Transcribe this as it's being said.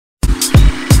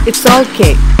It's All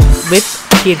K with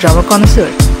K-Drama Connoisseur.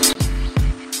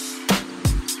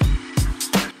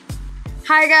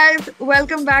 Hi guys,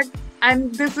 welcome back.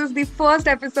 And this is the first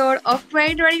episode of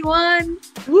 2021.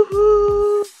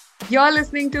 Woohoo! You're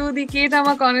listening to the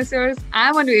K-Drama Connoisseurs.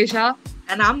 I'm Anvesha.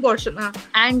 And I'm Borshana.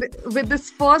 And with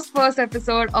this first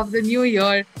episode of the new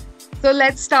year, so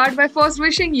let's start by first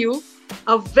wishing you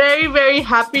a very, very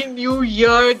happy new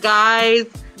year, guys.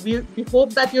 We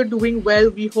hope that you're doing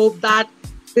well. We hope that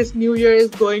this new year is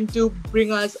going to bring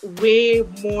us way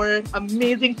more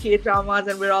amazing K-dramas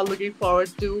and we're all looking forward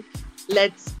to.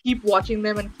 Let's keep watching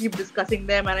them and keep discussing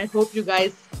them. And I hope you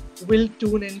guys will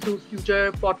tune into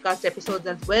future podcast episodes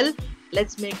as well.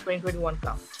 Let's make 2021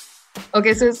 count.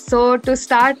 Okay, so to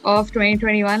start off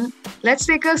 2021, let's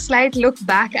take a slight look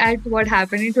back at what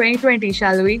happened in 2020,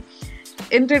 shall we?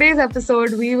 In today's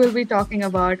episode, we will be talking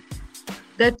about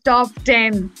the top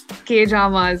 10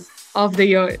 K-dramas of the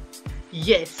year.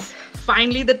 Yes,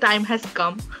 finally the time has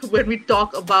come when we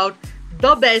talk about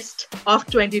the best of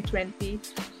 2020.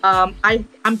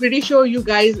 I'm pretty sure you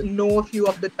guys know a few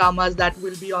of the dramas that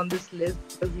will be on this list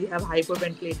because we have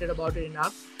hyperventilated about it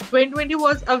enough. 2020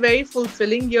 was a very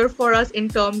fulfilling year for us in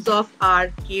terms of our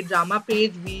K-drama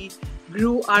page. We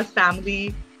grew our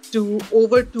family to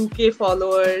over 2K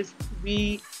followers.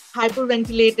 We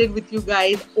hyperventilated with you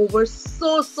guys over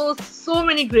so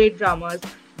many great dramas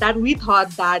that we thought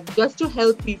that just to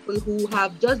help people who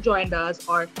have just joined us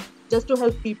or just to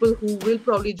help people who will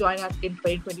probably join us in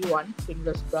 2021,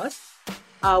 fingers crossed,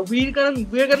 we're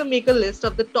gonna make a list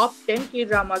of the top 10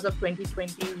 K-dramas of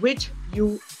 2020, which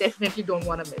you definitely don't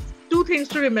want to miss. Two things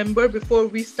to remember before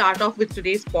we start off with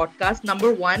today's podcast.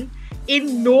 Number one,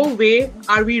 in no way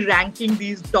are we ranking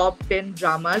these top 10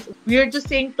 dramas. We are just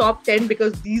saying top 10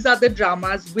 because these are the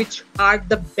dramas which are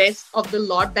the best of the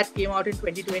lot that came out in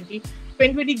 2020.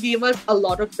 2020 gave us a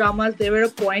lot of dramas. There were a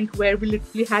point where we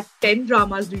literally had 10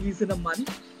 dramas released in a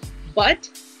month. But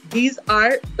these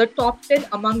are the top 10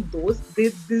 among those.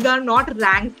 These are not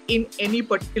ranked in any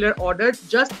particular order,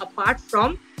 just apart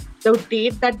from the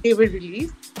date that they were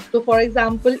released. So for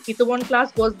example, Itaewon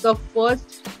Class was the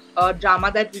first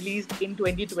drama that released in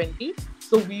 2020.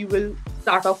 So we will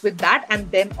start off with that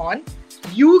and then on.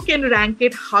 You can rank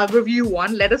it however you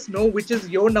want. Let us know which is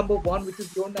your number one, which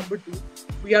is your number two.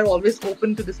 We are always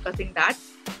open to discussing that.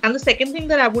 And the second thing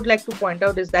that I would like to point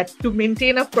out is that to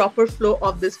maintain a proper flow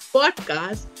of this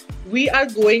podcast, we are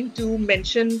going to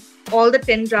mention all the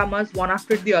 10 dramas one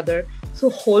after the other.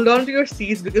 So hold on to your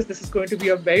seats because this is going to be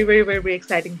a very, very, very, very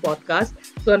exciting podcast.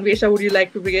 So Anvesha, would you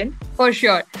like to begin? For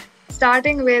sure.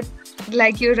 Starting with,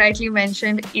 like you rightly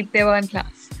mentioned, Itaewon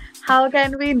Class. How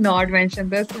can we not mention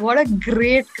this? What a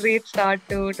great start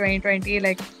to 2020.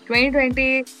 Like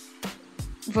 2020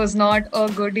 was not a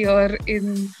good year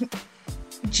in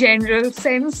general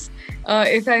sense,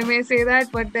 if I may say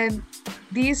that. But then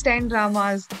these 10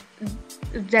 dramas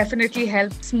definitely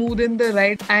helped smoothen the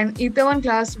ride. And Itaewon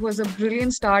Class was a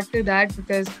brilliant start to that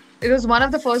because it was one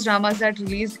of the first dramas that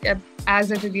released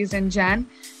as it released in Jan.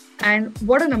 And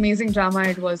what an amazing drama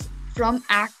it was. From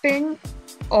acting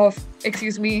of,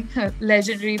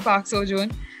 legendary Park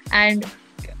Seo-joon and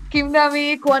Kim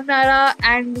Da-mi, Kwon Nara,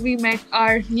 and we met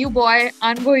our new boy,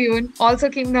 An Bo-yoon, also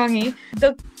Kim Dong-hee.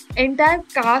 The entire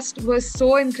cast was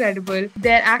so incredible.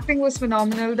 Their acting was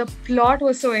phenomenal. The plot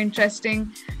was so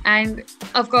interesting. And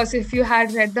of course, if you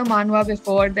had read the manhwa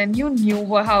before, then you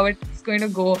knew how it's going to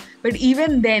go. But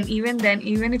even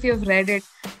if you've read it,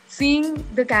 seeing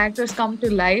the characters come to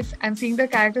life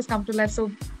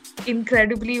so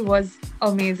incredibly was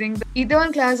amazing.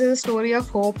 Itaewon Class is a story of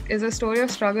hope, is a story of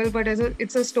struggle, but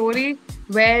it's a story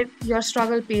where your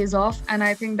struggle pays off. And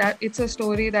I think that it's a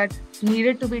story that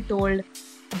needed to be told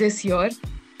this year.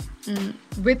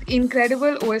 With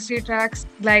incredible OST tracks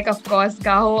like, of course,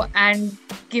 Gaho and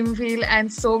Kim Pil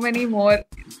and so many more.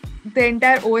 The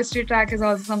entire OST track is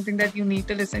also something that you need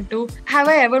to listen to. Have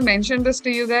I ever mentioned this to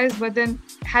you guys? But then,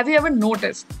 have you ever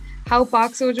noticed how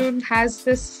Park Seo-joon has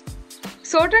this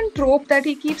certain trope that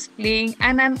he keeps playing?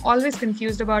 And I'm always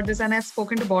confused about this, and I've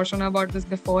spoken to Borshana about this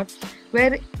before,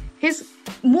 where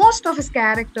most of his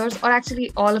characters, or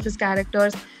actually all of his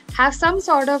characters, have some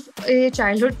sort of a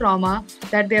childhood trauma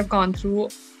that they've gone through,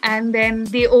 and then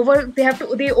they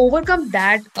overcome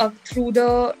that through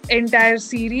the entire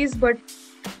series. But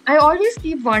I always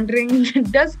keep wondering,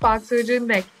 does Park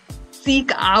Seo-joon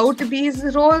seek out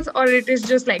these roles, or it is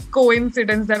just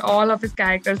coincidence that all of his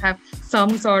characters have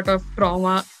some sort of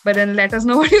trauma? But then let us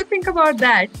know what you think about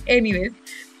that. Anyways,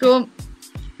 so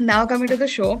now coming to the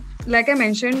show, like I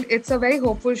mentioned, it's a very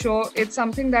hopeful show. It's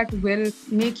something that will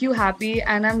make you happy,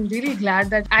 and I'm really glad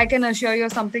that I can assure you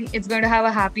of something. It's going to have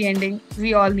a happy ending.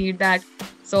 We all need that.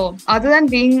 So, other than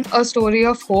being a story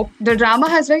of hope, the drama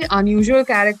has very unusual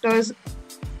characters,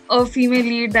 a female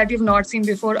lead that you've not seen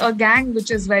before, a gang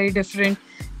which is very different.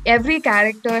 Every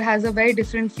character has a very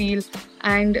different feel,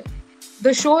 and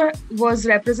the show was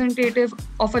representative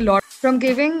of a lot, from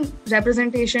giving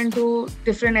representation to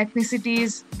different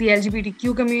ethnicities, the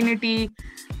LGBTQ community,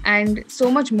 and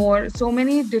so much more. So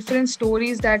many different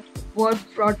stories that were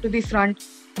brought to the front,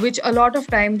 which a lot of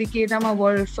time the K drama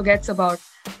world forgets about.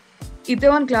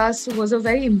 Itaewon Class was a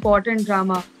very important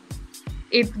drama.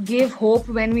 It gave hope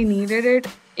when we needed it.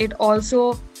 It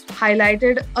also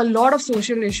highlighted a lot of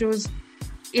social issues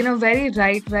in a very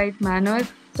right manner.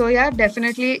 So yeah,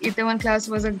 definitely Itaewon Class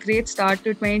was a great start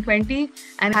to 2020,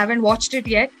 and haven't watched it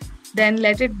yet, then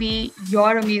let it be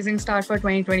your amazing start for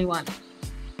 2021.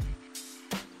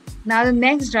 Now the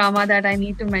next drama that I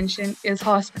need to mention is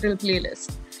Hospital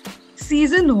Playlist.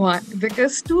 Season 1,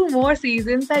 because 2 more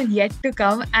seasons are yet to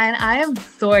come, and I am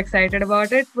so excited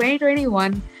about it.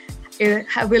 2021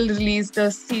 will release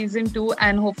the season 2,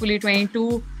 and hopefully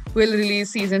 22 will release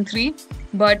season 3.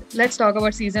 But let's talk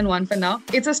about season 1 for now.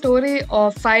 It's a story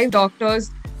of 5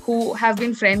 doctors who have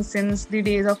been friends since the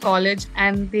days of college,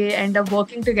 and they end up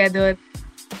working together.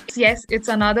 Yes, it's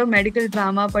another medical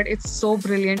drama, but it's so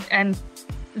brilliant. And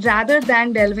rather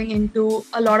than delving into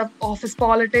a lot of office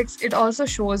politics, it also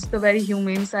shows the very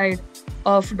humane side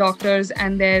of doctors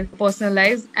and their personal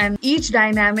lives. And each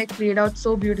dynamic played out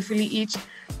so beautifully. Each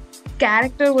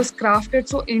character was crafted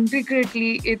so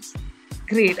intricately. It's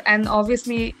great. And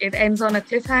obviously, it ends on a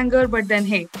cliffhanger. But then,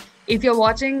 hey, if you're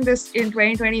watching this in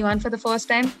 2021 for the first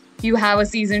time, you have a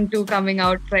season 2 coming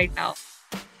out right now.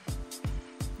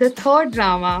 The third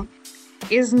drama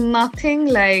is nothing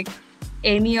like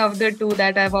any of the 2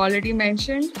 that I've already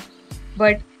mentioned,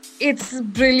 but it's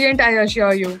brilliant, I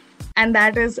assure you. And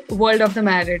that is World of the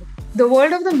Married. The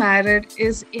World of the Married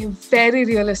is a very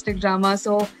realistic drama.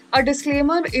 So, a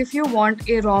disclaimer, if you want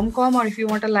a rom-com, or if you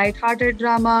want a light-hearted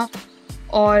drama,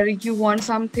 or you want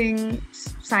something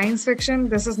science fiction,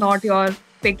 this is not your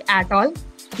pick at all.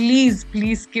 Please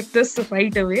skip this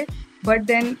right away. But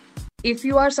then, if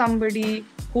you are somebody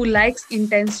who likes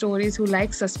intense stories, who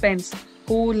likes suspense,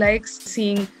 who likes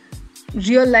seeing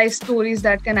real life stories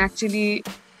that can actually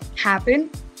happen,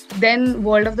 then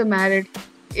World of the Married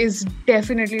is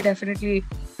definitely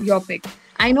your pick.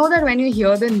 I know that when you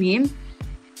hear the name,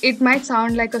 it might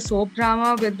sound like a soap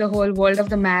drama with the whole World of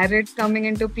the Married coming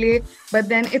into play, but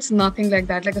then it's nothing like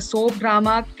that. Like, a soap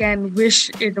drama can wish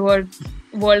it were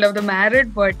World of the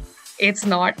Married, but it's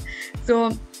not.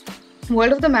 So,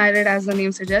 World of the Married, as the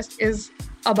name suggests, is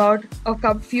about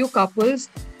a few couples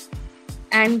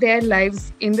and their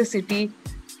lives in the city.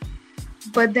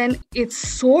 But then it's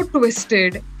so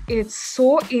twisted. It's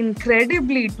so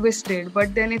incredibly twisted.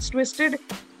 But then it's twisted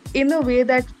in a way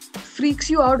that freaks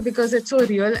you out, because it's so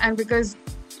real, and because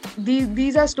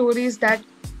these are stories that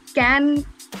can,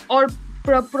 or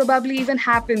probably even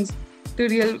happens to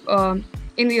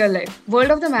in real life.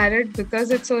 World of the Married,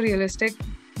 because it's so realistic,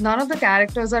 none of the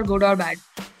characters are good or bad.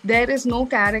 There is no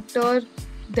character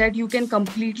that you can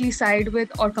completely side with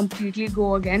or completely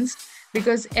go against,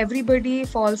 because everybody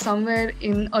falls somewhere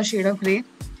in a shade of grey.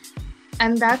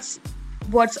 And that's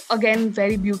what's, again,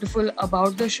 very beautiful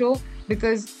about the show,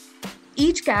 because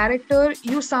each character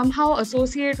you somehow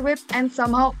associate with, and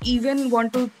somehow even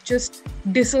want to just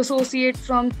disassociate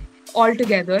from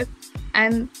altogether.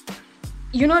 And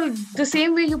the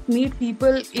same way you meet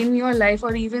people in your life,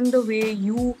 or even the way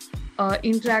you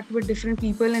interact with different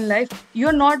people in life,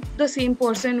 you're not the same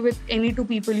person with any 2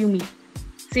 people you meet.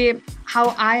 Say,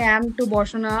 how I am to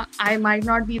Boshana, I might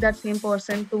not be that same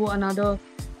person to another,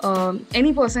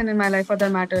 any person in my life for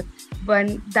that matter. But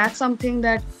that's something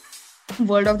that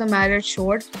World of the Married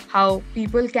showed, how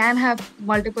people can have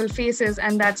multiple faces,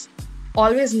 and that's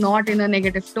always not in a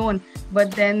negative tone.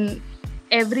 But then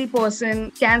every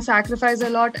person can sacrifice a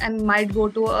lot and might go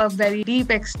to a very deep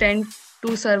extent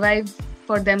to survive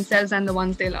for themselves and the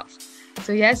ones they love.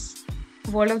 So yes,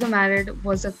 World of the Married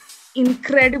was an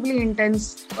incredibly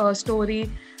intense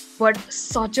story, but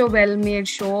such a well-made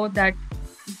show that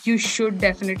you should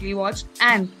definitely watch.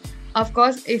 And of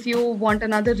course, if you want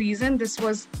another reason, this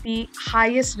was the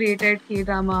highest rated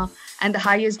K-drama and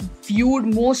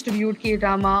the most viewed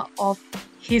K-drama of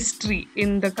history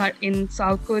in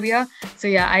South Korea. So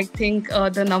yeah, I think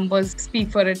the numbers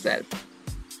speak for itself.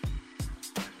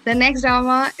 The next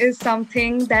drama is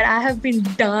something that I have been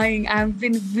dying, I've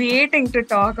been waiting to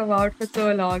talk about for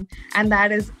so long, and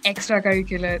that is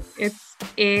Extracurricular. It's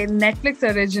a Netflix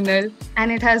original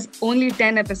and it has only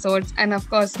 10 episodes. And of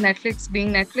course, Netflix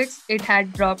being Netflix, it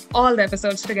had dropped all the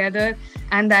episodes together.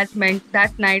 And that meant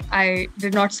that night I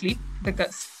did not sleep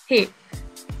because, hey,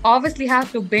 obviously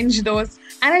have to binge those,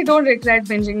 and I don't regret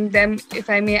binging them, if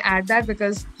I may add that,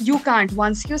 because you can't,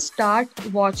 once you start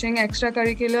watching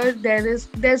Extracurricular,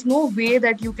 there's no way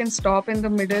that you can stop in the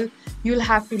middle. You'll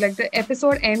have to, like, the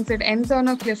episode ends, it ends on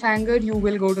a cliffhanger, you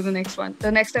will go to the next one.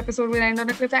 The next episode will end on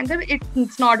a cliffhanger,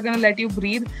 it's not going to let you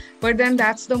breathe, but then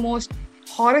that's the most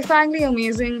horrifyingly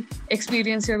amazing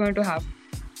experience you're going to have.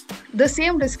 The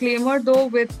same disclaimer though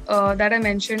with that I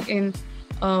mentioned in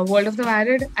World of the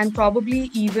Married, and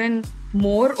probably even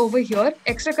more over here.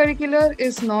 Extracurricular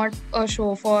is not a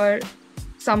show for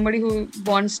somebody who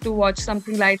wants to watch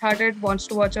something lighthearted, wants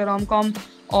to watch a rom-com,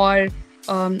 or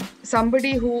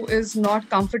somebody who is not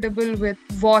comfortable with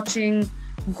watching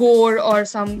gore, or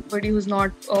somebody who's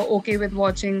not okay with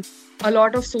watching a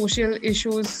lot of social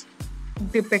issues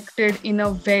depicted in a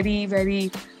very,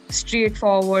 very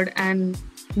straightforward and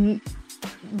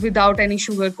without any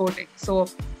sugarcoating. So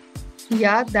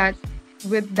yeah, that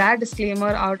with that disclaimer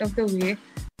out of the way,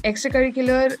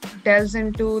 Extracurricular delves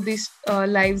into these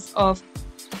lives of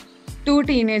two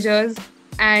teenagers,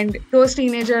 and those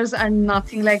teenagers are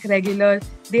nothing like regular.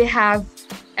 They have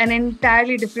an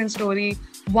entirely different story.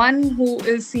 One who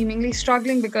is seemingly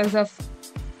struggling because of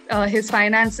his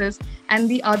finances, and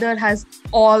the other has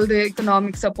all the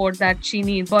economic support that she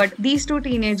needs. But these two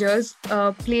teenagers,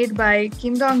 played by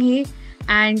Kim Dong Hee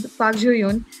and Park Joo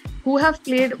Yoon, who have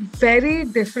played very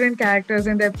different characters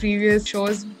in their previous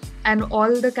shows, and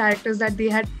all the characters that they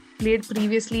had played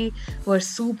previously were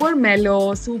super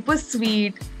mellow, super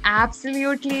sweet,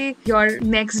 absolutely your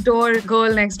next door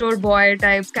girl, next door boy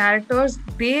types characters.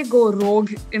 They go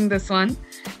rogue in this one.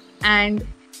 And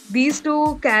these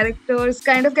two characters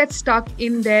kind of get stuck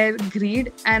in their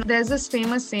greed, and there's this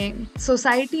famous saying,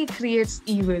 society creates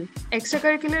evil.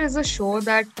 Extracurricular is a show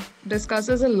that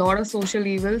discusses a lot of social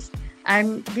evils,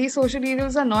 and these social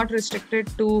evils are not restricted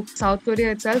to South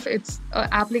Korea itself. It's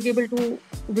applicable to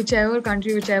whichever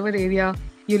country, whichever area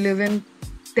you live in.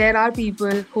 There are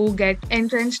people who get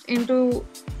entrenched into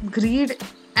greed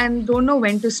and don't know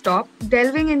when to stop,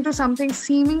 delving into something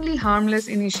seemingly harmless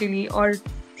initially, or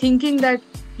thinking that,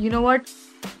 you know what,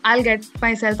 I'll get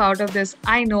myself out of this.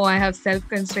 I know I have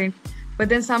self-constraint. But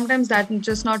then sometimes that's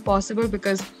just not possible,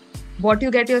 because what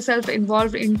you get yourself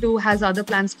involved into has other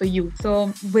plans for you.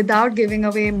 So without giving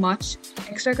away much,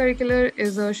 Extracurricular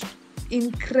is a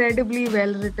incredibly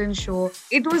well-written show.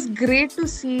 It was great to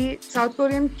see South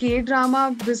Korean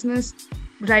K-drama business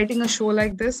writing a show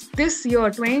like this. This year,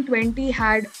 2020,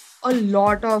 had a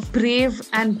lot of brave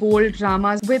and bold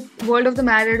dramas, with World of the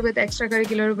Married, with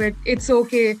Extracurricular, with It's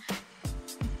Okay.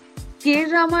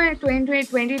 K-drama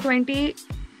 2020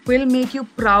 will make you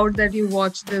proud that you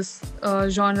watch this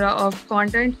genre of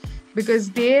content, because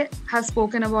they have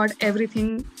spoken about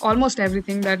everything, almost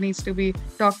everything that needs to be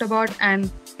talked about.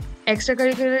 And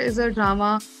Extracurricular is a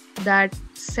drama that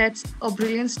sets a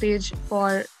brilliant stage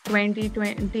for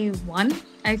 2021,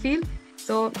 I feel.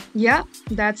 So yeah,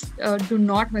 that's do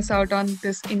not miss out on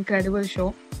this incredible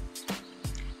show.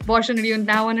 Boshan, do you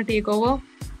now want to take over?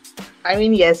 I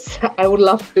mean, yes, I would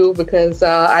love to, because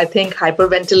I think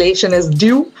hyperventilation is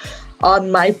due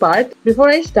on my part. Before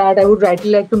I start, I would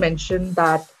rightly like to mention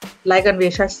that, like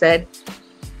Anvesha said,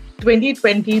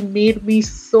 2020 made me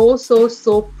so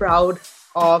proud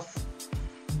of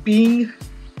being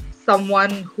someone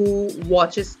who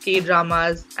watches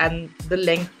K-dramas and the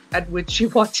length at which she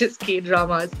watches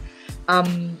K-dramas.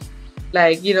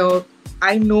 Like, you know,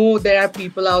 I know there are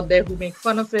people out there who make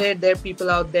fun of it. There are people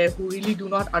out there who really do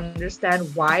not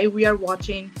understand why we are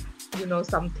watching, you know,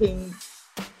 something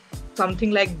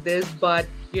like this. But,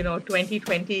 you know,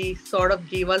 2020 sort of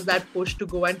gave us that push to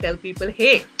go and tell people,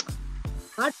 hey,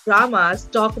 our dramas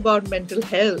talk about mental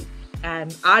health,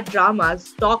 and our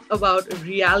dramas talk about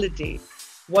reality.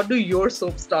 What do your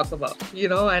soaps talk about? You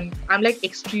know, and I'm like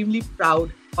extremely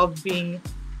proud of being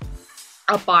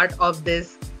a part of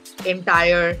this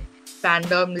entire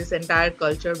fandom, this entire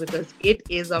culture, because it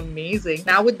is amazing.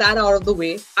 Now, with that out of the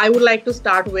way, I would like to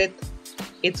start with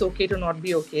It's Okay to Not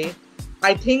Be Okay.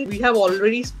 I think we have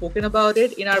already spoken about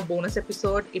it in our bonus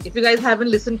episode. If you guys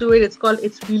haven't listened to it, it's called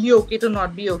It's Really Okay to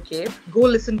Not Be Okay. Go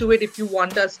listen to it if you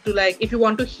want us to, like, if you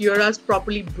want to hear us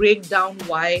properly break down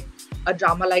why a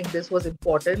drama like this was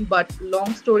important. But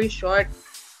long story short,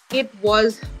 it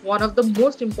was one of the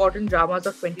most important dramas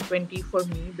of 2020 for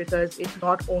me, because it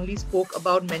not only spoke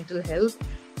about mental health,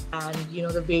 and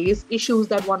the various issues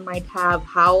that one might have,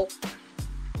 how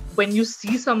when you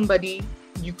see somebody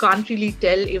you can't really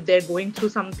tell if they're going through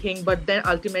something, but then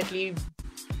ultimately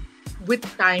with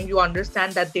time you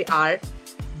understand that they are.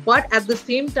 But at the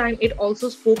same time, it also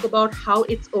spoke about how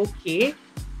it's okay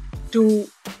to,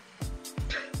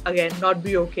 again, not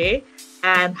be okay,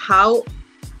 and how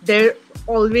there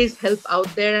always help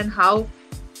out there, and how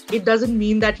it doesn't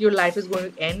mean that your life is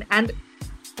going to end. And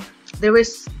there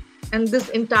was, and this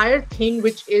entire thing,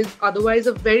 which is otherwise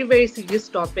a very, very serious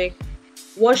topic,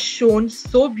 was shown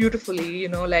so beautifully,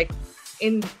 like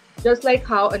in just like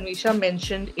how Anvisha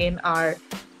mentioned in our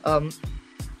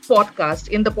podcast,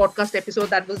 in the podcast episode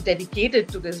that was dedicated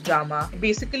to this drama.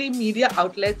 Basically, media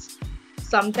outlets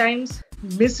sometimes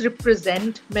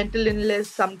misrepresent mental illness,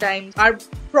 sometimes are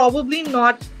probably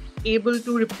not able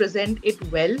to represent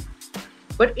it well,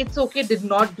 but It's Okay did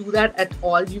not do that at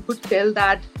all. You could tell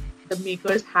that the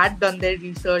makers had done their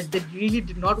research. They really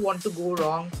did not want to go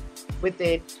wrong with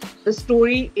it. The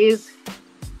story is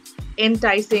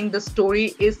enticing. The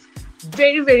story is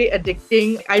very, very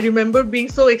addicting. I remember being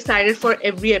so excited for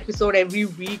every episode every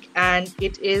week, and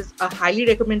it is a highly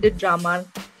recommended drama,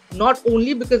 not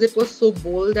only because it was so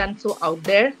bold and so out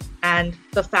there, and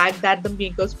the fact that the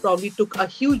makers probably took a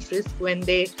huge risk when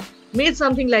they made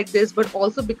something like this, but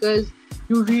also because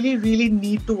you really, really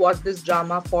need to watch this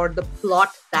drama for the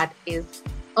plot that is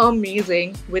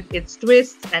amazing, with its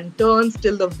twists and turns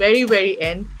till the very, very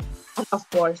end. And of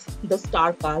course, the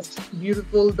star cast,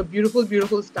 the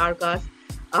beautiful star cast.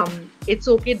 It's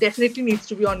Okay definitely needs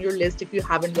to be on your list if you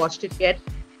haven't watched it yet,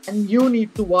 and you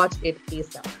need to watch it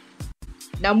ASAP.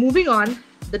 Now, moving on,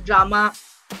 the drama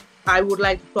I would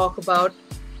like to talk about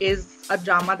is a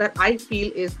drama that I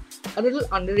feel is a little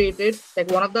underrated, like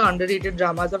one of the underrated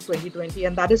dramas of 2020,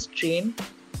 and that is Train.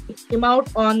 It came out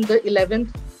on the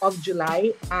 11th of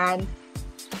July, and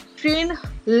Train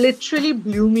literally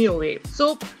blew me away.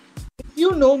 So, if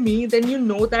you know me, then you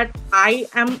know that I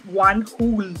am one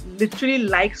who literally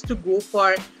likes to go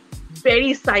for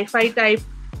very sci-fi type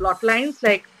plot lines.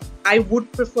 Like, I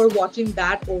would prefer watching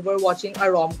that over watching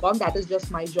a rom-com. That is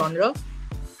just my genre.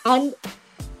 And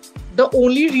the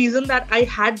only reason that I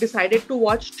had decided to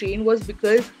watch Train was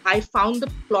because I found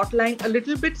the plotline a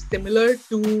little bit similar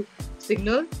to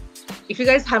Signal. If you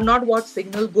guys have not watched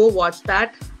Signal, go watch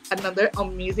that. Another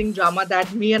amazing drama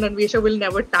that me and Anvisha will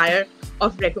never tire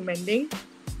of recommending.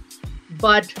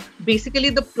 But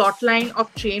basically, the plotline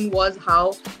of Train was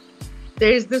how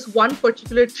there is this one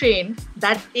particular train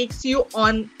that takes you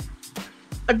on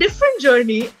a different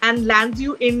journey and lands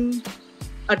you in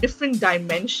a different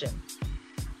dimension.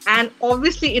 And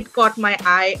obviously it caught my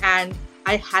eye and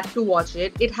I had to watch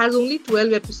it. It has only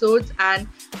 12 episodes, and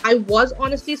I was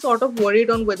honestly sort of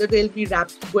worried on whether they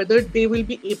will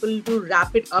be able to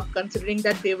wrap it up, considering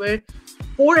that they were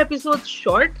 4 episodes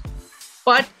short.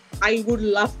 But I would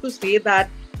love to say that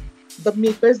the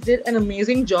makers did an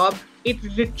amazing job. It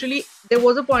literally, there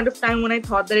was a point of time when I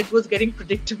thought that it was getting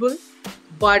predictable,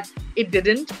 but it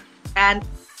didn't. And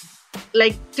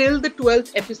like till the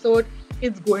 12th episode,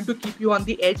 it's going to keep you on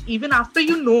the edge. Even after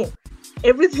you know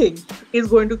everything, is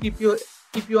going to keep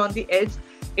you on the edge.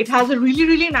 It has a really,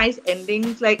 really nice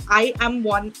endings. Like I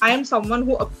am someone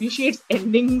who appreciates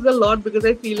endings a lot, because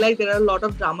I feel like there are a lot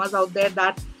of dramas out there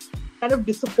that kind of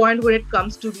disappoint when it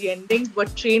comes to the endings,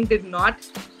 but Train did not,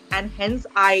 and hence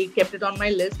I kept it on my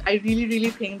list. I really,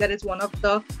 really think that it's one of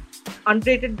the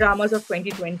underrated dramas of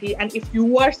 2020. And if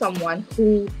you are someone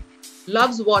who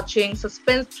loves watching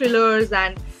suspense thrillers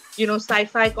and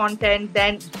sci-fi content,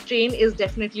 then Train is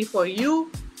definitely for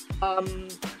you.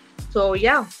 So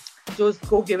yeah, just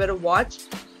go give it a watch.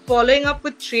 Following up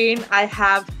with Train, I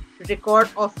have Record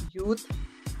of Youth.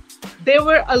 There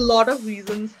were a lot of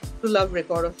reasons to love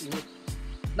Record of Youth.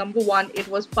 Number one, it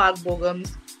was Park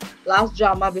Bogam's last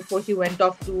drama before he went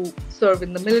off to serve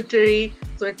in the military.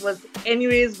 So it was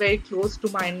anyways very close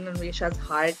to mine and Resha's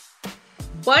heart.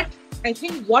 But I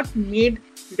think what made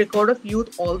Record of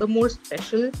Youth all the more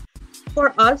special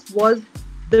for us was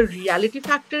the reality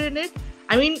factor in it.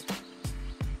 I mean,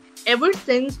 ever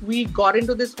since we got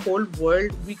into this whole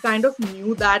world, we kind of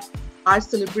knew that our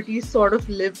celebrities sort of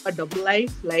live a double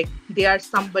life. Like they are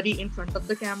somebody in front of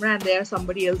the camera and they are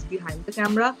somebody else behind the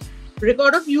camera.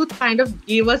 Record of Youth kind of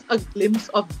gave us a glimpse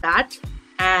of that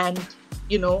and,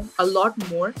 a lot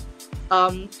more.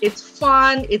 It's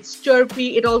fun, it's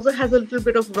chirpy, it also has a little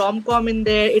bit of rom-com in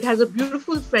there, it has a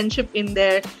beautiful friendship in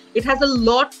there, it has a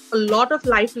lot of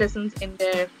life lessons in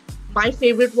there. My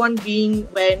favorite one being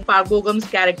when Park Bogam's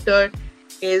character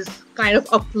is kind of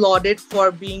applauded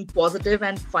for being positive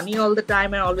and funny all the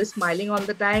time and always smiling all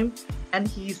the time. And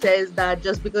he says that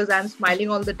just because I'm smiling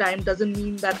all the time doesn't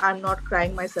mean that I'm not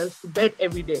crying myself to bed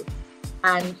every day.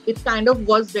 And it kind of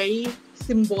was very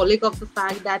symbolic of the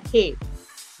fact that, hey,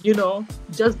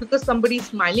 just because somebody's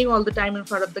smiling all the time in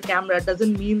front of the camera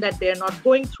doesn't mean that they're not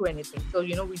going through anything. So,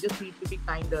 we just need to be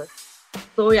kinder.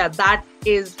 So, yeah, that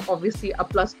is obviously a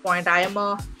plus point. I am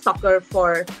a sucker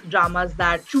for dramas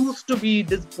that choose to be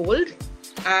this bold.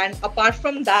 And apart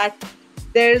from that,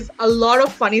 there's a lot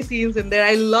of funny scenes in there.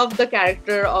 I love the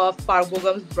character of Park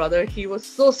Bo-gum's brother. He was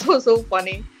so, so, so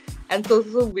funny and so,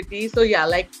 so witty. So, yeah,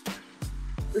 like,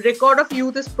 Record of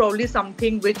Youth is probably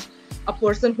something which a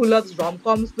person who loves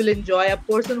rom-coms will enjoy. A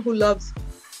person who loves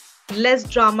less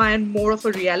drama and more of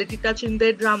a reality touch in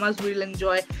their dramas will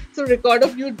enjoy. So Record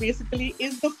of Youth basically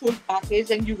is the full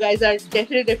package, and you guys are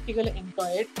definitely going to enjoy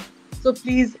it. So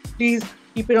please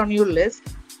keep it on your list.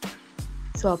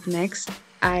 So up next,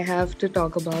 I have to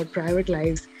talk about Private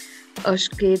Lives, a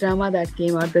K-drama that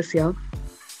came out this year.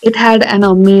 It had an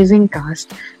amazing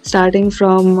cast, starting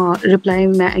from Reply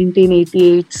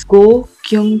 1988's Go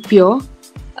Kyung-pyo.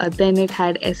 Then it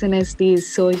had SNSD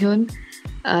Sohyun,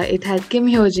 it had Kim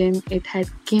Hyo-jin, it had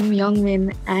Kim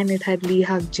Young-min, and it had Lee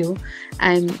Hak-joo.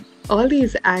 And all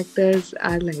these actors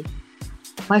are like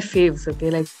my faves, okay?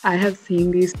 Like, I have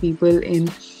seen these people in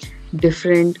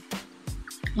different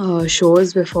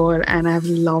shows before, and I've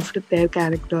loved their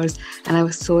characters, and I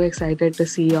was so excited to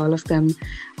see all of them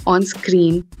on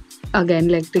screen again,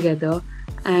 like together.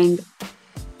 And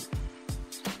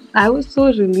I was so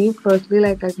relieved, firstly,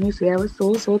 like, let me say, I was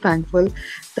so thankful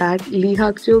that Lee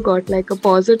Hak-joo got like a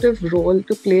positive role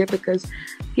to play, because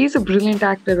he's a brilliant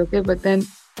actor, okay? But then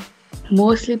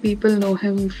mostly people know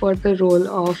him for the role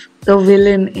of the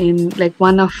villain in like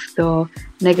one of the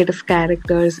negative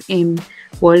characters in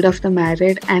World of the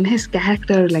Married, and his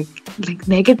character, like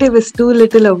negative is too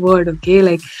little a word, okay?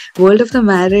 Like, World of the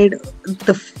Married,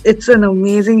 it's an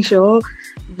amazing show,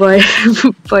 but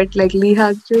but like Lee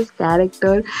Hak-joo's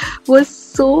character was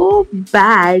so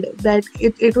bad that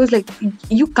it was like,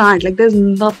 you can't, like, there's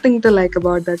nothing to like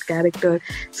about that character.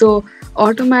 So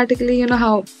automatically,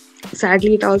 how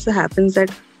sadly it also happens that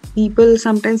people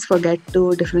sometimes forget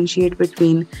to differentiate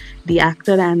between the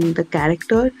actor and the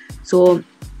character. So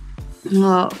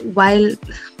while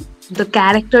the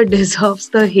character deserves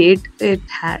the hate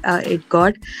it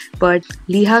got, but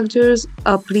Lee Hak-joo's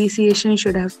appreciation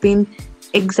should have been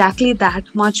exactly that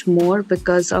much more,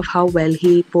 because of how well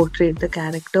he portrayed the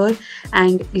character.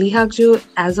 And Lee Hak-joo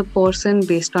as a person,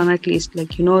 based on at least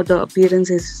the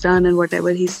appearances he's done and whatever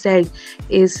he said,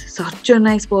 is such a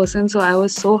nice person. So I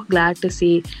was so glad to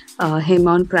see him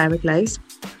on Private Lives.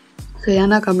 So yeah,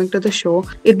 now coming to the show,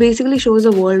 it basically shows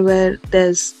a world where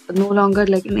there's no longer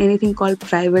like anything called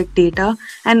private data,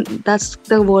 and that's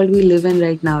the world we live in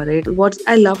right now, right? What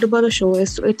I loved about the show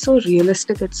is it's so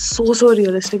realistic. It's so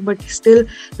realistic, but still,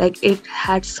 like, it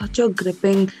had such a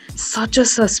gripping, such a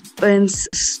suspense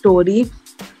story.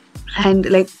 And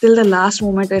like till the last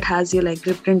moment, it has you like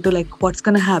gripped into like what's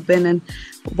gonna happen, and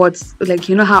what's like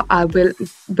how I will,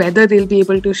 whether they'll be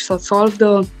able to solve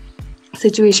the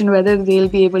situation, whether they'll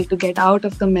be able to get out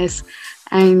of the mess,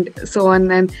 and so on.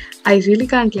 And I really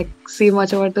can't like say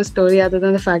much about the story other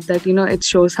than the fact that it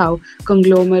shows how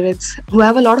conglomerates who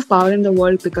have a lot of power in the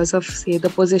world because of, say, the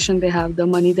position they have, the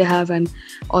money they have, and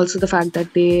also the fact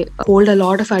that they hold a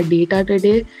lot of our data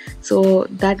today. So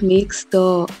that makes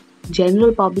the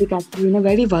general public actually in a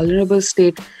very vulnerable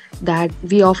state that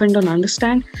we often don't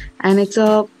understand. And it's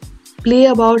a play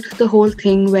about the whole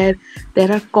thing where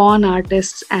there are con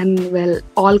artists, and well,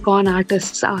 all con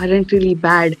artists aren't really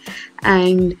bad.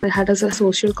 And it had as a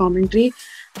social commentary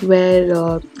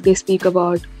where they speak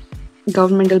about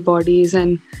governmental bodies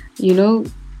and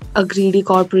a greedy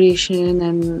corporation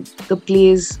and the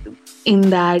plays in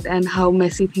that and how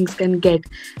messy things can get.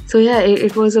 So yeah,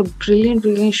 it was a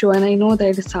brilliant show, and I know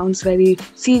that it sounds very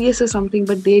serious or something,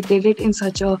 but they did it in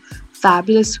such a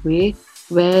fabulous way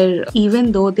where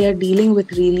even though they are dealing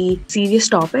with really serious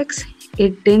topics,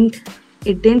 it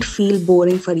didn't feel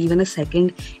boring for even a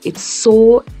second. It's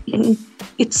so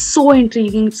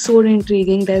intriguing.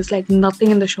 There's like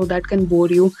nothing in the show that can bore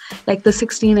you. Like, the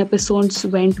 16 episodes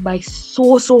went by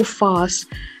so fast.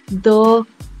 The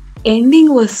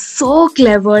ending was so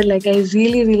clever. Like, I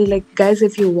really like, guys,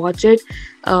 if you watch it,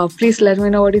 please let me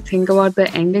know what you think about the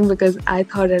ending, because I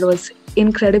thought it was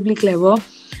incredibly clever.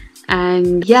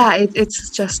 And yeah,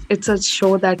 it's a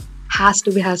show that has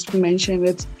to be mentioned.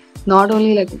 It's not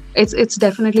only like it's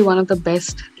definitely one of the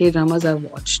best K-dramas I've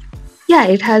watched. Yeah,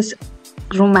 it has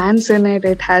romance in it,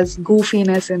 it has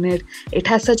goofiness in it, it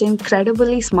has such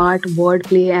incredibly smart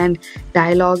wordplay and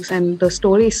dialogues, and the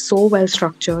story is so well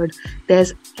structured.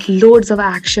 There's loads of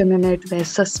action in it, there's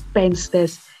suspense,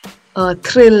 there's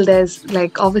thrill, there's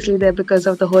like obviously there because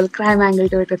of the whole crime angle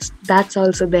to it, it's that's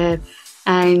also there.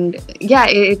 And yeah,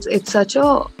 it's such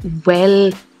a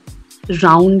well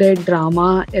rounded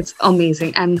drama. It's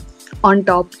amazing. And on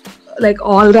top, like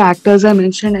all the actors I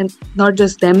mentioned, and not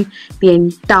just them, the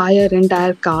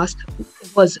entire cast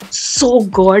was so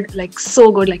good, like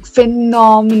so good, like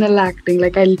phenomenal acting.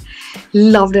 Like I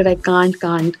loved it. I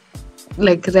can't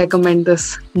like recommend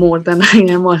this more than I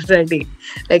am already.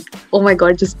 Like, oh my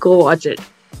god, just go watch it.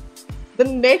 The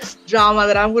next drama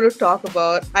that I'm going to talk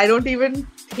about, I don't even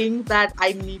think that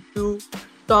I need to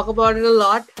talk about it a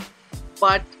lot,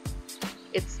 but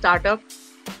it's Startup.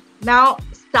 Now,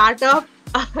 Startup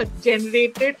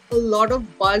generated a lot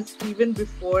of buzz even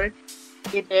before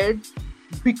it aired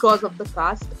because of the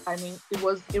cast. I mean, it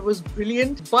was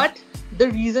brilliant. But the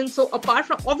reason, so apart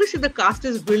from obviously the cast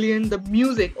is brilliant, the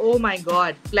music, oh my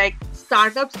god, like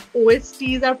Startup's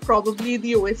OSTs are probably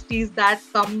the OSTs that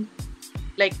come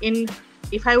like in,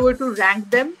 if I were to rank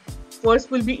them,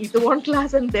 first will be Itaewon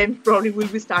Class and then probably will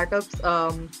be Startup's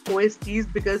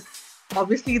OSTs, because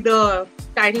obviously the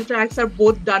title tracks are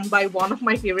both done by one of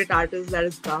my favorite artists, that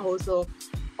is Gaho. So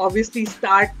obviously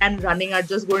Start and Running are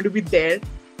just going to be there.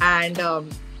 And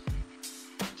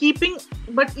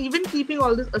even keeping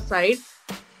all this aside,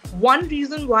 one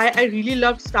reason why I really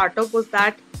loved Startup was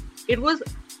that it was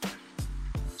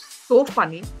so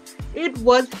funny, it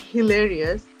was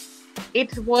hilarious,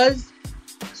 it was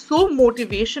so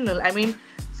motivational. I mean,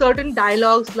 certain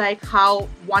dialogues like how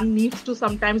one needs to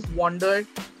sometimes wander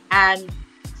and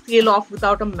sail off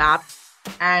without a map,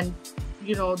 and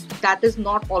that is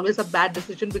not always a bad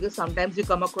decision because sometimes you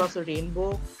come across a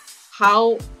rainbow.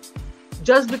 How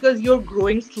just because you're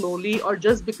growing slowly, or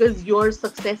just because your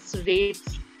success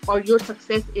rates or your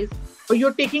success is, or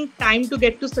you're taking time to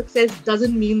get to success,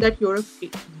 doesn't mean that you're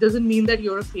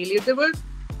a failure. There were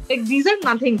like, these are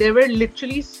nothing, there were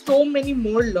literally so many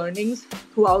more learnings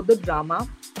throughout the drama.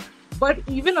 But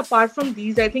even apart from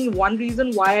these, I think one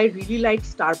reason why I really liked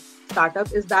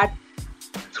Startup is that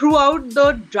throughout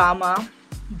the drama,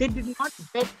 they did not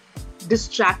get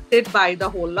distracted by the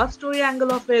whole love story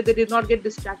angle of it. They did not get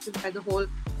distracted by the whole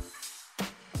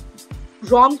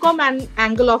rom-com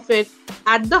angle of it.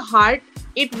 At the heart,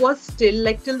 it was still,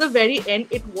 like till the very end,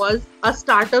 it was a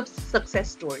startup's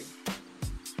success story.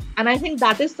 And I think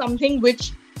that is something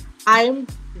which I am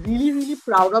really, really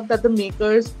proud of, that the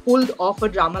makers pulled off a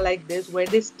drama like this where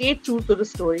they stayed true to the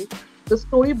story. The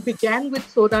story began with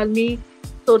Sodalmi,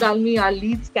 our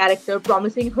lead's character,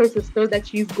 promising her sister that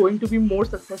she's going to be more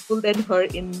successful than her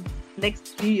in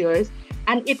next 3 years.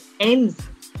 And it ends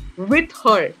with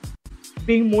her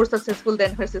being more successful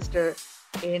than her sister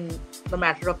in the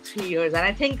matter of 3 years. And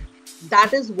I think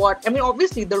that is what, I mean,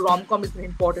 obviously the rom-com is an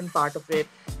important part of it.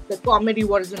 The comedy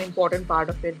was an important part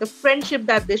of it. The friendship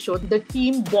that they showed, the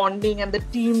team bonding and the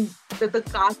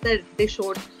cast that they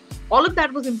showed, all of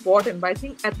that was important. But I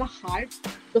think at the heart,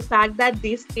 the fact that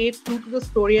they stayed true to the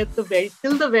story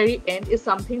till the very end is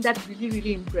something that really,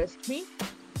 really impressed me.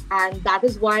 And that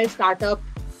is why Startup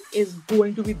is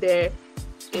going to be there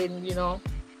in,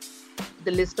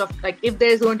 the list of, like, if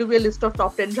there's going to be a list of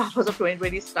top 10 dramas of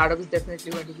 2020, Startup is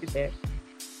definitely going to be there.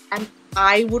 And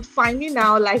I would finally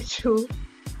now like to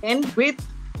end with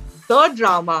the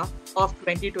drama of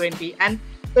 2020. And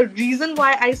the reason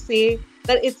why I say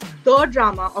that it's the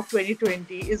drama of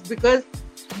 2020 is because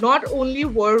not only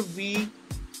were we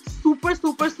super,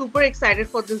 super, super excited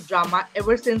for this drama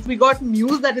ever since we got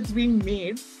news that it's being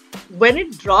made, when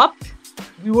it dropped,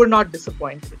 we were not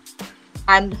disappointed.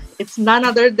 And it's none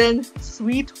other than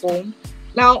Sweet Home.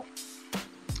 Now,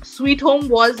 Sweet Home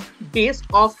was based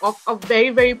off of a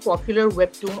very, very popular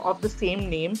webtoon of the same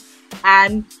name.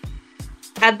 And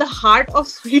at the heart of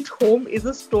Sweet Home is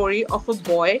a story of a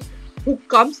boy who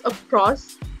comes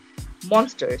across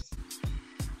monsters.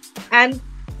 And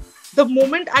the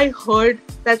moment I heard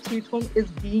that Sweet Home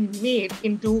is being made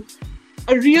into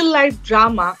a real life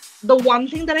drama, the one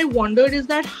thing that I wondered is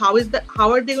that how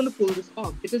are they going to pull this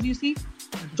off? Because you see,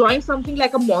 drawing something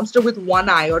like a monster with one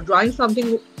eye or drawing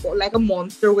something like a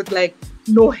monster with like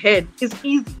no head is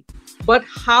easy. But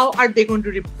how are they going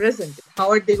to represent it? How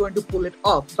are they going to pull it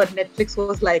off? But Netflix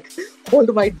was like,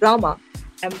 hold my drama.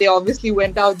 And they obviously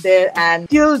went out there and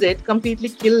completely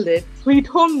killed it. Sweet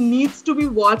Home needs to be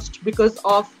watched because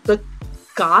of the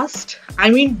cast.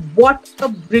 I mean, what a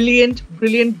brilliant,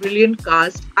 brilliant, brilliant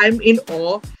cast. I'm in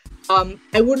awe.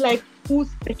 I would like to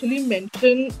especially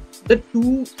mention the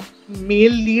two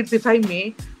male leads, if I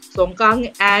may, Song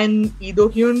Kang and Lee Do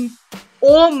Hyun.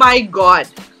 Oh my god!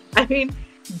 I mean,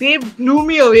 they blew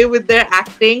me away with their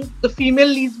acting. The female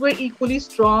leads were equally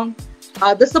strong.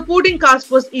 The supporting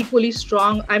cast was equally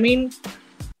strong. I mean,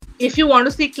 if you want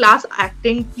to see class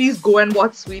acting, please go and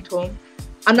watch Sweet Home.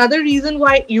 Another reason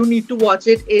why you need to watch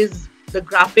it is the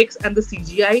graphics and the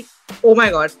CGI. Oh my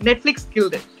god, Netflix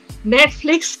killed it.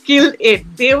 Netflix killed it.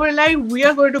 They were like, we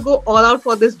are going to go all out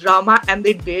for this drama, and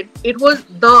they did. It was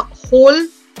the whole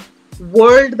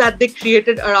world that they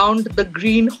created around the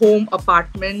green home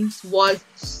apartments was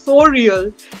so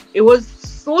real. It was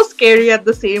so scary at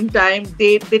the same time.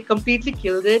 They completely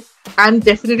killed it. And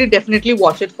definitely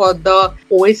watch it for the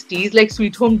OSTs. Like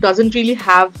Sweet Home doesn't really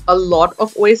have a lot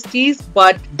of OSTs,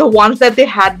 but the ones that they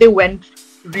had, they went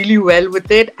really well with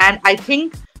it. And I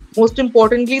think most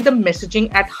importantly, the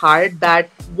messaging at heart that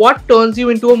what turns you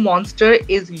into a monster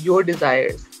is your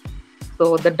desires.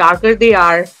 So the darker they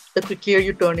are, the quicker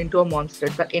you turn into a monster.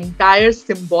 The entire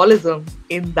symbolism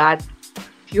in that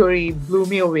theory blew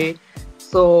me away.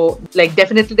 So like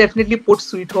definitely put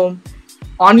Sweet Home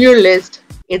on your list.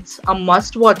 It's a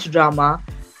must-watch drama.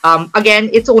 Again,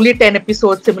 it's only 10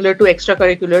 episodes, similar to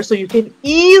Extracurricular, so you can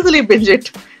easily binge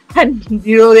it. And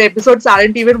the episodes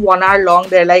aren't even 1 hour long.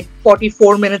 They're like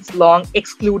 44 minutes long,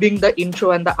 excluding the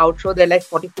intro and the outro. They're like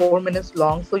 44 minutes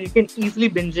long, so you can easily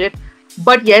binge it.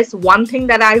 But yes, one thing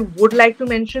that I would like to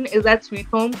mention is that Sweet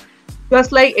Home,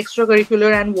 just like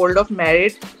Extracurricular and World of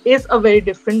Merit, is a very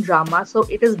different drama. So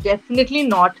it is definitely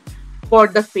not for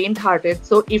the faint-hearted.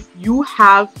 So if you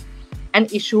have an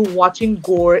issue watching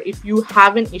gore, if you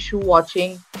have an issue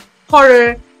watching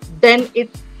horror, then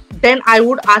I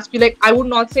would ask you, like, I would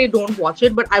not say don't watch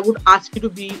it, but I would ask you to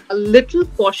be a little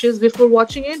cautious before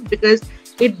watching it, because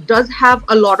it does have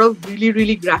a lot of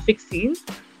really graphic scenes.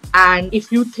 And if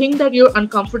you think that you're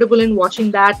uncomfortable in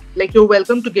watching that, like, you're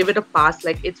welcome to give it a pass.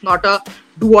 Like, it's not a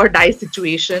do or die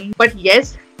situation. But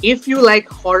yes, if you like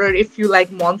horror, if you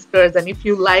like monsters, and if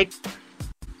you like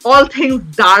all things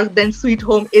dark, then Sweet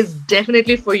Home is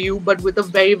definitely for you, but with a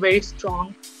very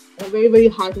strong, a very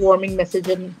heartwarming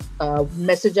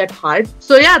message at heart.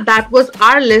 So yeah, that was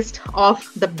our list of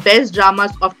the best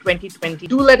dramas of 2020.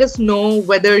 Do let us know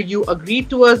whether you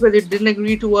agreed to us, whether you didn't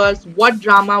agree to us. What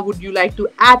drama would you like to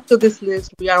add to this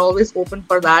list? We are always open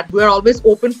for that. We are always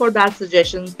open for that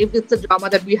suggestions. If it's a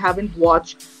drama that we haven't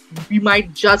watched, we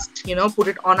might just put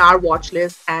it on our watch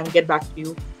list and get back to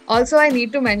you. Also, I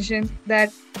need to mention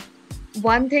that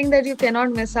one thing that you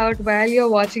cannot miss out while you're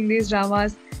watching these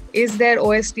dramas is their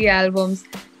OST albums.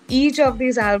 Each of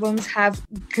these albums have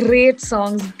great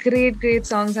songs, great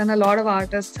songs, and a lot of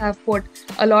artists have put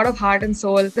a lot of heart and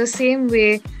soul. The same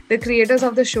way the creators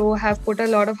of the show have put a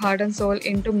lot of heart and soul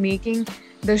into making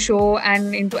the show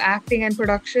and into acting and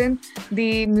production,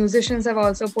 the musicians have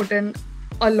also put in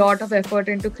a lot of effort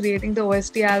into creating the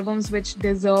OST albums, which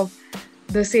deserve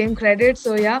the same credit.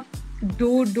 So yeah,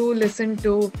 do listen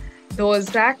to those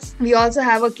tracks. We also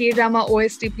have a K-drama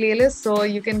OST playlist, so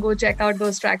you can go check out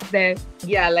those tracks there.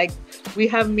 Yeah, like we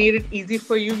have made it easy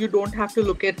for you. You don't have to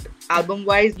look at album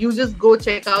wise. You just go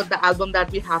check out the album that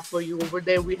we have for you. Over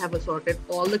there, we have assorted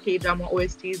all the K-drama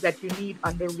OSTs that you need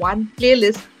under one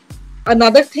playlist.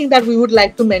 Another thing that we would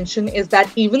like to mention is that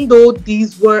even though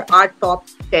these were our top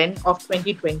 10 of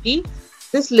 2020,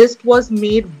 this list was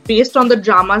made based on the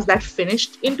dramas that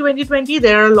finished in 2020.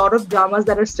 There are a lot of dramas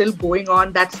that are still going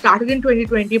on that started in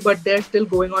 2020, but they're still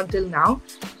going on till now.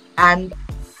 And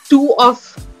two of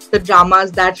the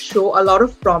dramas that show a lot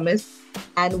of promise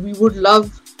and we would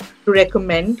love to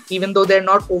recommend, even though they're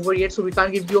not over yet, so we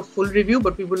can't give you a full review,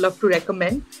 but we would love to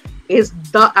recommend, is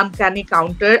The Uncanny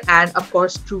Counter and, of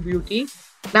course, True Beauty.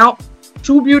 Now,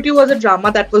 True Beauty was a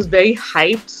drama that was very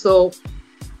hyped, so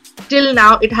till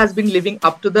now it has been living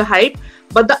up to the hype,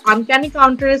 but The Uncanny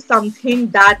Counter is something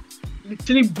that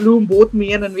literally blew both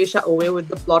me and Anvesha away with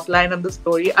the plotline and the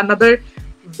story. Another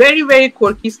very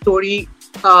quirky story,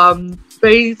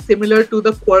 very similar to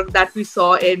the quirk that we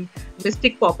saw in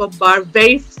Mystic Pop-Up Bar,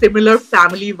 very similar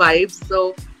family vibes.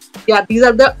 So yeah, these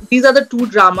are the two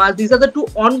dramas, these are the two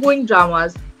ongoing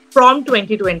dramas from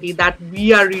 2020 that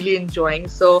we are really enjoying.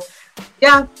 So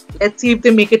yeah, let's see if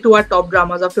they make it to our top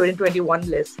dramas of 2021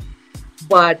 list.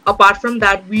 But apart from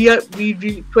that,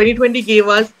 2020 gave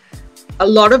us a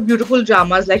lot of beautiful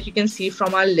dramas, like you can see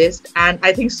from our list. And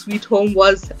I think Sweet Home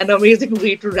was an amazing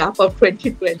way to wrap up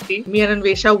 2020. Me and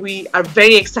Anvesha, we are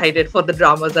very excited for the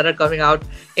dramas that are coming out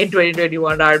in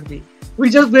 2021, aren't we?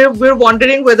 We're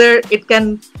wondering whether it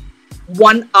can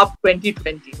one up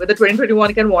 2020, whether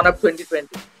 2021 can one up 2020.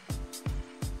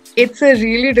 It's a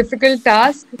really difficult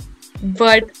task,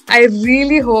 but I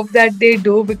really hope that they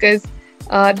do, because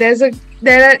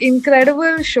there are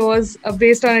incredible shows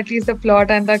based on at least the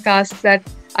plot and the casts that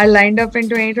are lined up in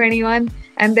 2021,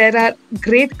 and there are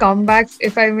great comebacks,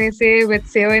 if I may say, with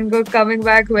Seo In-guk coming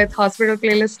back, with Hospital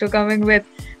Playlist 2 coming, with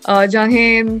Jung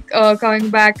Hae-in coming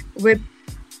back, with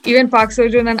even Park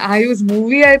Seo-joon and IU's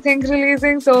movie, I think,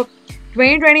 releasing. So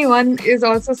 2021 is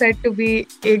also said to be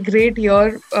a great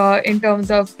year in terms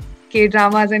of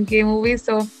K-dramas and K-movies.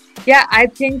 So yeah, I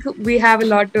think we have a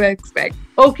lot to expect.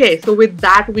 Okay, so with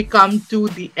that, we come to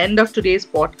the end of today's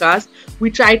podcast.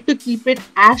 We tried to keep it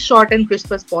as short and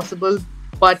crisp as possible,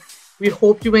 but we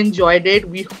hope you enjoyed it.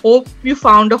 We hope you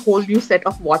found a whole new set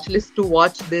of watch lists to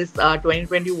watch this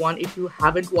 2021 if you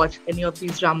haven't watched any of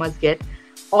these dramas yet.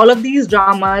 All of these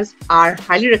dramas are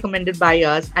highly recommended by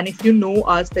us, and if you know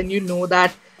us, then you know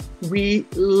that we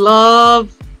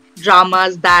love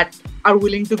dramas that are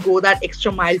willing to go that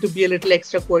extra mile to be a little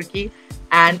extra quirky.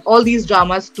 And all these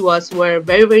dramas to us were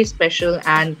very, very special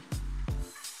and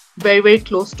very, very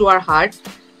close to our heart.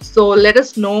 So let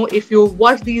us know if you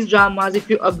watched these dramas, if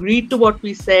you agreed to what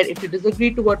we said, if you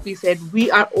disagreed to what we said.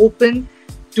 We are open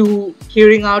to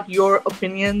hearing out your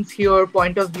opinions, your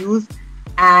point of views.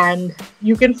 And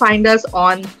you can find us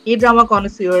on K-Drama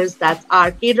Connoisseurs. That's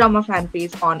our K-Drama fan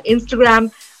page on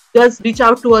Instagram. Just reach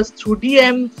out to us through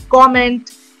DM,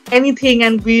 comment, anything,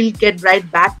 and we'll get right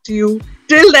back to you.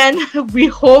 Till then, we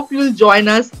hope you'll join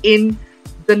us in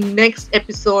the next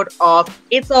episode of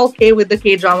It's Okay with the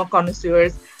K-Drama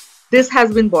Connoisseurs. This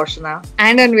has been Borshana.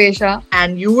 And Anvesha.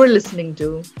 And you were listening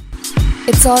to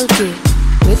It's All K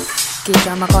with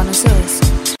K-Drama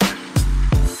Connoisseurs.